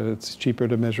project. It's cheaper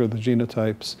to measure the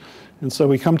genotypes. And so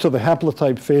we come to the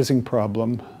haplotype phasing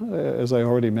problem, as I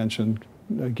already mentioned,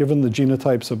 given the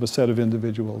genotypes of a set of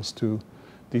individuals to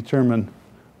determine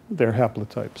their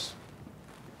haplotypes.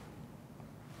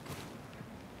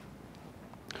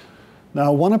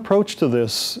 Now, one approach to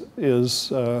this is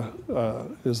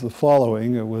the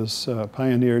following. It was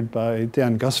pioneered by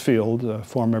Dan Gusfield, a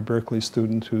former Berkeley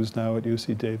student who's now at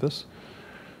UC Davis.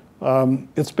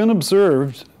 It's been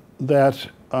observed that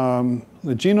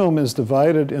the genome is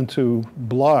divided into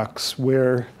blocks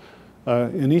where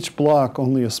in each block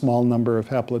only a small number of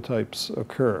haplotypes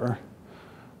occur.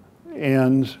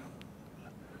 And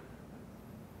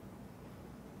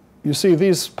you see,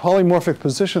 these polymorphic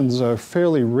positions are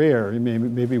fairly rare,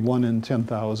 maybe 1 in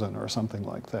 10,000 or something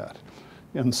like that.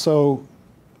 And so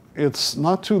it's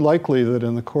not too likely that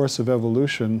in the course of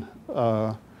evolution,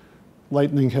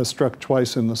 lightning has struck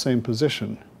twice in the same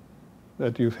position,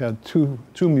 that you've had two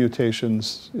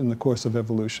mutations in the course of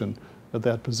evolution at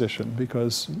that position,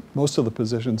 because most of the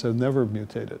positions have never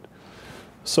mutated.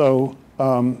 So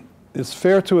it's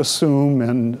fair to assume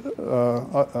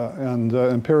and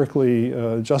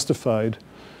empirically justified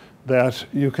that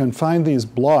you can find these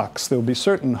blocks. There'll be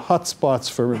certain hotspots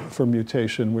for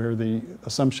mutation where the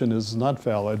assumption is not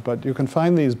valid, but you can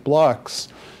find these blocks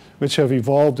which have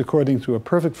evolved according to a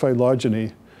perfect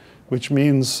phylogeny, which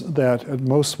means that at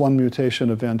most one mutation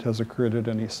event has occurred at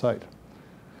any site.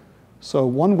 So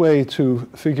one way to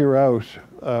figure out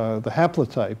the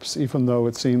haplotypes, even though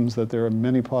it seems that there are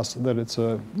many that it's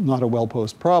not a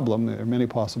well-posed problem, there are many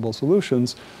possible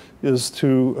solutions, is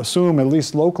to assume, at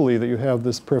least locally, that you have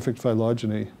this perfect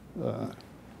phylogeny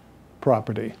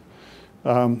property.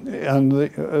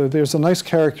 There's a nice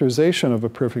characterization of a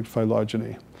perfect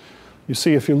phylogeny. You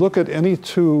see, if you look at any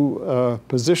 2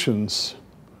 positions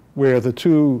where the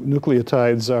 2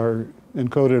 nucleotides are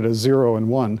encoded as 0 and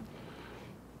 1,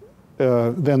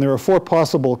 then there are 4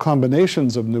 possible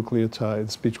combinations of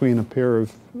nucleotides between a pair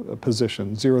of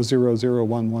positions, 0, 0, 0,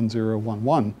 1, 1, 0, 1,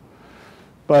 1.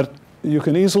 But you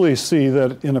can easily see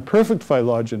that in a perfect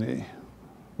phylogeny,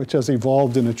 which has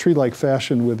evolved in a tree-like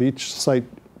fashion with each site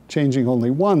changing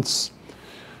only once,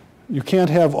 you can't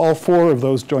have all 4 of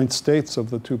those joint states of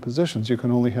the 2 positions. You can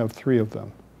only have 3 of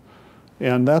them.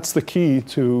 And that's the key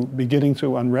to beginning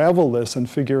to unravel this and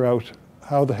figure out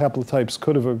how the haplotypes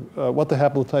could have, what the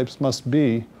haplotypes must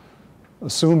be,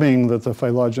 assuming that the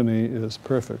phylogeny is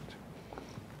perfect.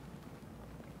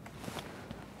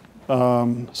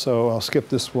 So I'll skip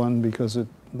this one because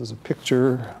there's a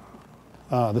picture.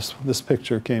 This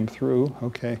picture came through.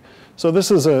 Okay. So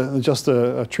this is just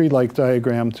a tree-like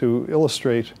diagram to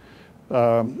illustrate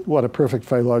what a perfect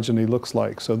phylogeny looks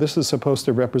like. So this is supposed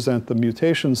to represent the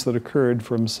mutations that occurred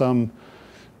from some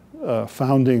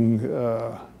founding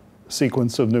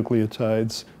sequence of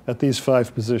nucleotides at these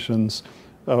 5 positions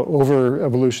over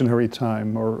evolutionary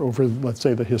time, or over, let's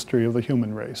say, the history of the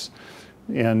human race.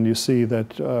 And you see that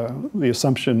the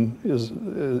assumption is,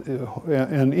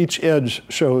 and each edge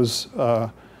shows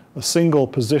a single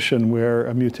position where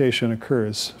a mutation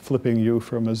occurs, flipping you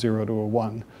from a 0 to a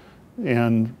 1.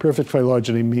 And perfect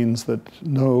phylogeny means that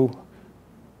no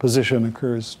position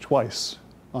occurs twice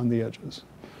on the edges.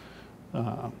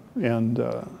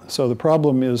 So the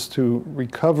problem is to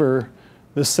recover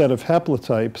this set of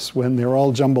haplotypes when they're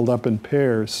all jumbled up in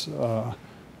pairs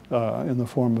in the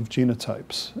form of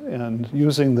genotypes. And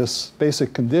using this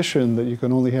basic condition that you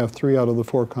can only have 3 out of the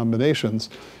 4 combinations,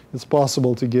 it's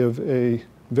possible to give a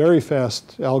very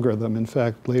fast algorithm. In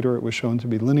fact, later it was shown to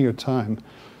be linear time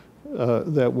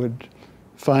that would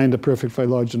find a perfect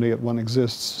phylogeny if one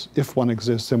exists,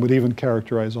 and would even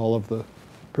characterize all of the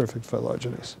perfect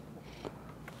phylogenies.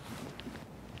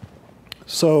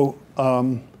 So,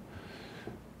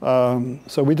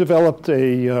 so we developed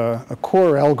a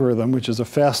core algorithm, which is a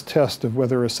fast test of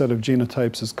whether a set of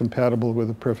genotypes is compatible with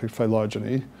a perfect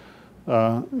phylogeny.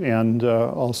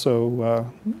 Also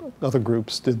other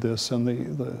groups did this, and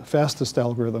the fastest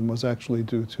algorithm was actually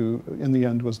due to, in the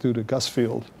end, was due to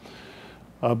Gusfield.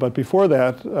 But before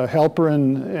that,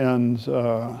 Halperin and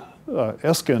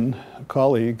Eskin, a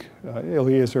colleague,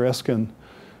 Eliezer Eskin,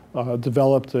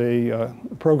 developed a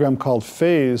program called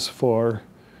PHASE for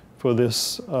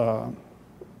this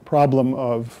problem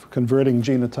of converting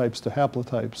genotypes to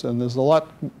haplotypes. And there's a lot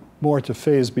more to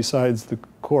PHASE besides the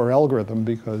core algorithm,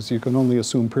 because you can only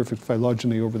assume perfect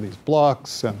phylogeny over these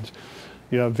blocks, and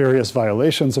you have various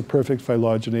violations of perfect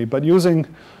phylogeny. But using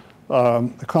a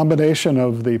combination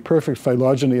of the perfect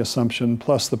phylogeny assumption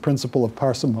plus the principle of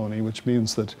parsimony, which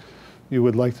means that you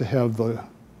would like to have the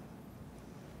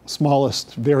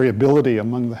smallest variability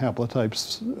among the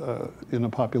haplotypes in a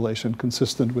population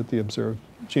consistent with the observed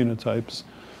genotypes,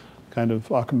 kind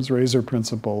of Occam's razor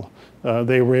principle,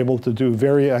 they were able to do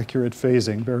very accurate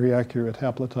phasing, very accurate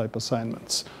haplotype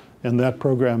assignments. And that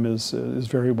program is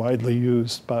very widely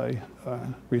used by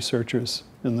researchers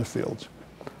in the field.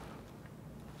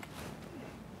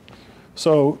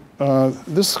 So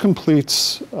this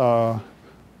completes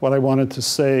what I wanted to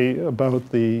say about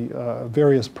the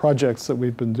various projects that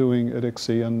we've been doing at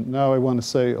ICSI. And now I want to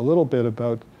say a little bit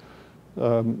about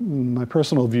my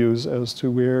personal views as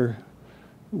to where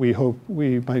we hope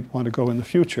we might want to go in the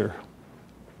future.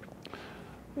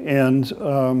 And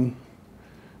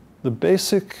the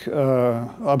basic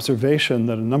observation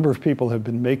that a number of people have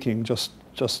been making just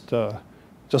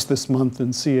this month in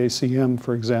CACM,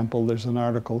 for example, there's an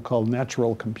article called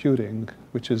Natural Computing,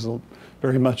 which is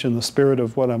very much in the spirit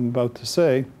of what I'm about to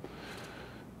say,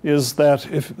 is that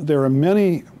if there are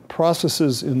many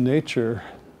processes in nature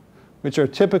which are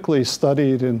typically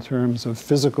studied in terms of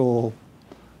physical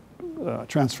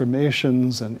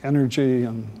transformations and energy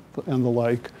and the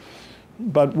like,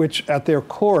 but which at their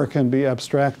core can be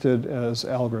abstracted as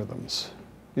algorithms,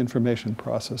 information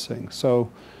processing. So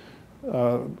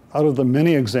out of the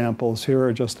many examples, here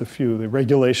are just a few. The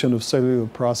regulation of cellular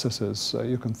processes.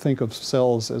 You can think of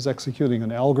cells as executing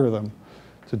an algorithm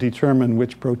to determine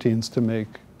which proteins to make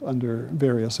under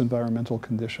various environmental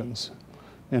conditions.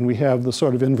 And we have the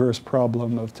sort of inverse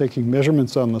problem of taking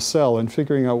measurements on the cell and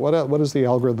figuring out what is the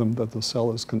algorithm that the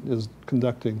cell is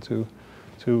conducting to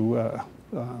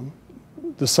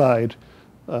decide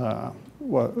how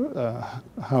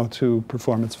to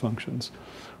perform its functions.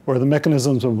 Or the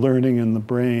mechanisms of learning in the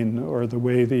brain, or the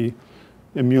way the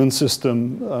immune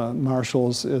system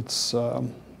marshals its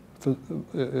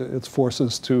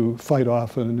forces to fight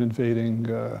off an invading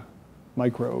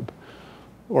microbe.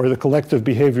 Or the collective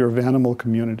behavior of animal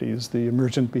communities, the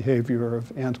emergent behavior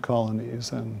of ant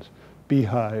colonies and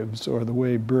beehives, or the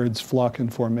way birds flock in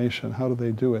formation. How do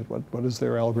they do it? What is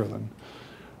their algorithm?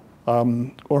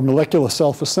 Or molecular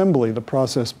self-assembly, the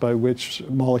process by which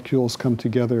molecules come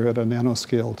together at a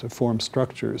nanoscale to form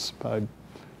structures by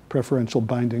preferential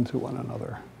binding to one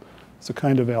another. It's a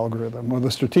kind of algorithm. Or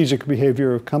the strategic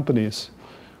behavior of companies,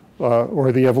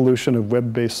 or the evolution of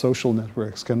web-based social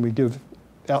networks. Can we give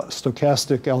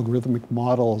stochastic algorithmic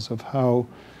models of how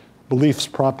beliefs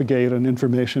propagate and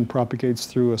information propagates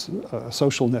through a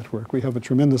social network? We have a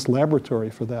tremendous laboratory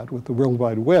for that with the World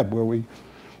Wide Web, where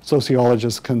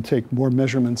sociologists can take more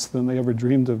measurements than they ever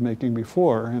dreamed of making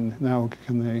before. And now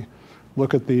can they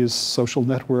look at these social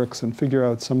networks and figure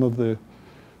out some of the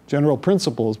general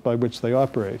principles by which they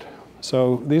operate.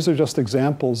 So these are just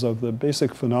examples of the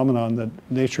basic phenomenon that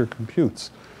nature computes.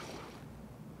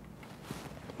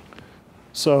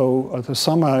 So to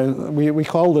summarize, we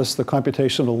call this the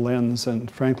computational lens,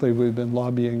 and frankly, we've been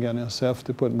lobbying NSF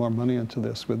to put more money into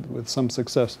this with some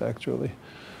success, actually.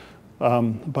 A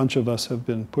bunch of us have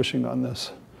been pushing on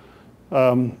this.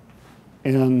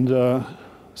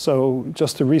 So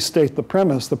just to restate the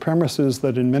premise is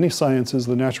that in many sciences,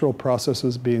 the natural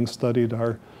processes being studied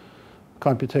are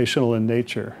computational in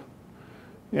nature.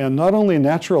 And not only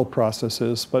natural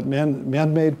processes, but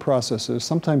man-made processes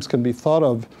sometimes can be thought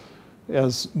of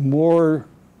as more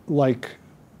like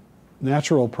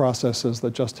natural processes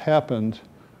that just happened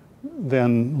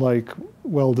than like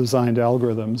well-designed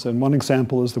algorithms. And one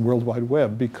example is the World Wide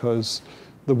Web, because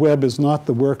the web is not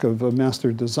the work of a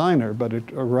master designer, but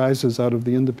it arises out of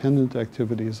the independent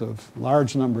activities of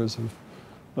large numbers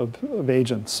of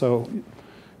agents. So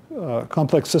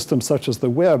complex systems such as the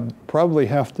web probably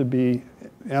have to be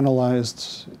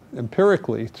analyzed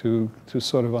empirically to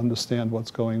sort of understand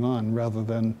what's going on, rather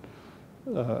than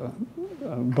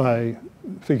by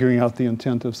figuring out the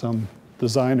intent of some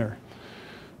designer.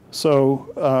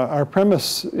 So our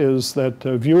premise is that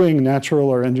viewing natural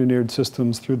or engineered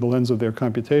systems through the lens of their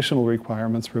computational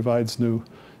requirements provides new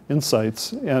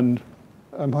insights. And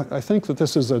I think that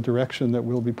this is a direction that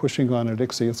we'll be pushing on at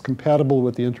ICSI. It's compatible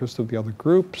with the interests of the other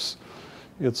groups.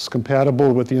 It's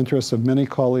compatible with the interests of many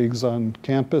colleagues on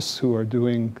campus who are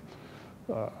doing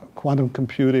quantum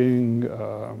computing,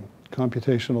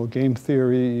 computational game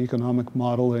theory, economic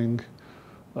modeling,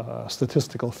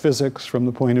 statistical physics from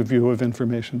the point of view of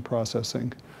information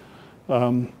processing.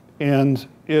 And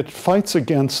it fights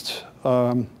against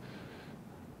a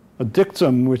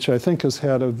dictum which I think has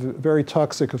had a very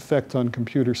toxic effect on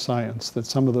computer science, that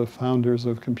some of the founders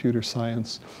of computer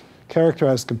science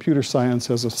characterized computer science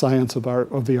as a science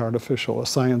of the artificial, a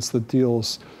science that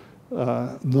deals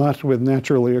not with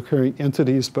naturally occurring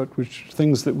entities, but with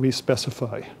things that we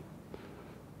specify.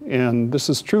 And this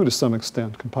is true to some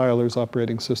extent. Compilers,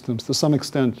 operating systems, to some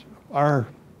extent, are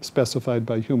specified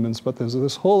by humans, but there's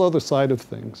this whole other side of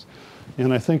things.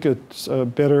 And I think it's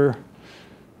better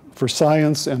for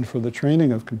science and for the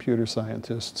training of computer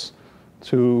scientists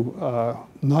to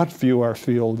not view our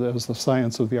field as the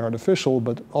science of the artificial,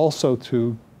 but also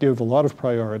to give a lot of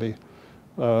priority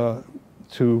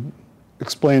to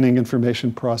explaining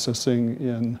information processing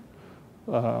in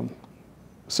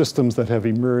systems that have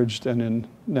emerged and in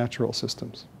natural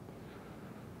systems.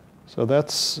 So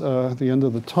that's the end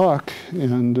of the talk,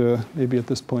 and maybe at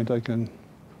this point I can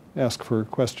ask for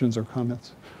questions or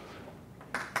comments.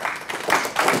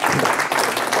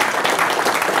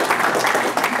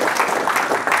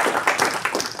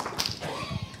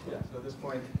 Yeah, so at this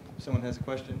point, if someone has a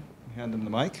question, hand them the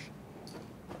mic.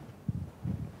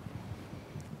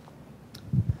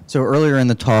 So earlier in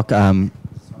the talk,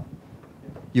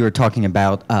 you were talking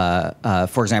about,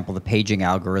 for example, the paging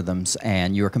algorithms,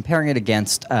 and you were comparing it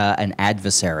against an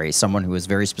adversary, someone who is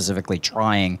very specifically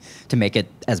trying to make it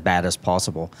as bad as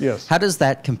possible. Yes. How does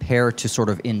that compare to sort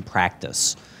of in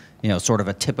practice? You know, sort of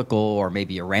a typical or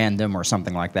maybe a random or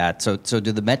something like that. So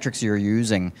do the metrics you're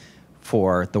using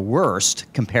for the worst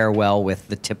compare well with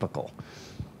the typical?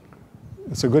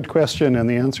 It's a good question, and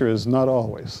the answer is not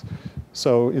always.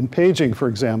 So in paging, for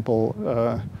example,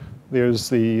 there's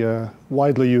the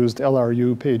widely used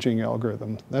LRU paging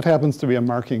algorithm. That happens to be a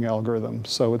marking algorithm,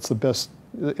 so it's the best,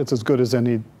 it's as good as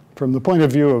any, from the point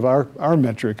of view of our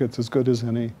metric, it's as good as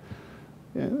any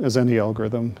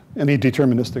algorithm, any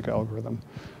deterministic algorithm.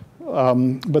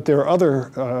 But there are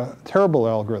other terrible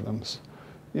algorithms.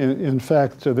 In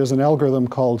fact, there's an algorithm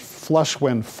called flush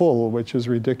when full, which is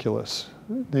ridiculous.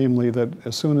 Namely that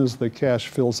as soon as the cache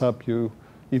fills up, you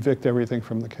evict everything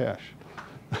from the cache.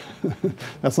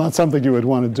 That's not something you would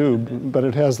want to do, but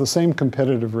it has the same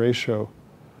competitive ratio.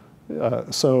 The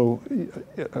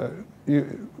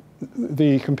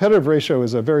competitive ratio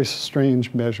is a very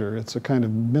strange measure. It's a kind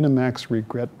of minimax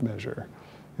regret measure.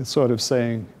 It's sort of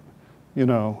saying, you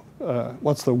know,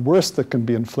 what's the worst that can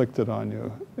be inflicted on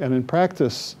you? And in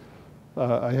practice,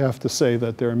 I have to say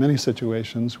that there are many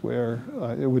situations where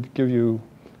it would give you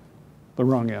the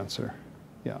wrong answer.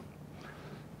 Yeah.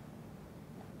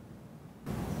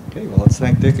 Okay, well, let's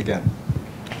thank Dick again.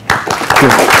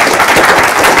 Sure.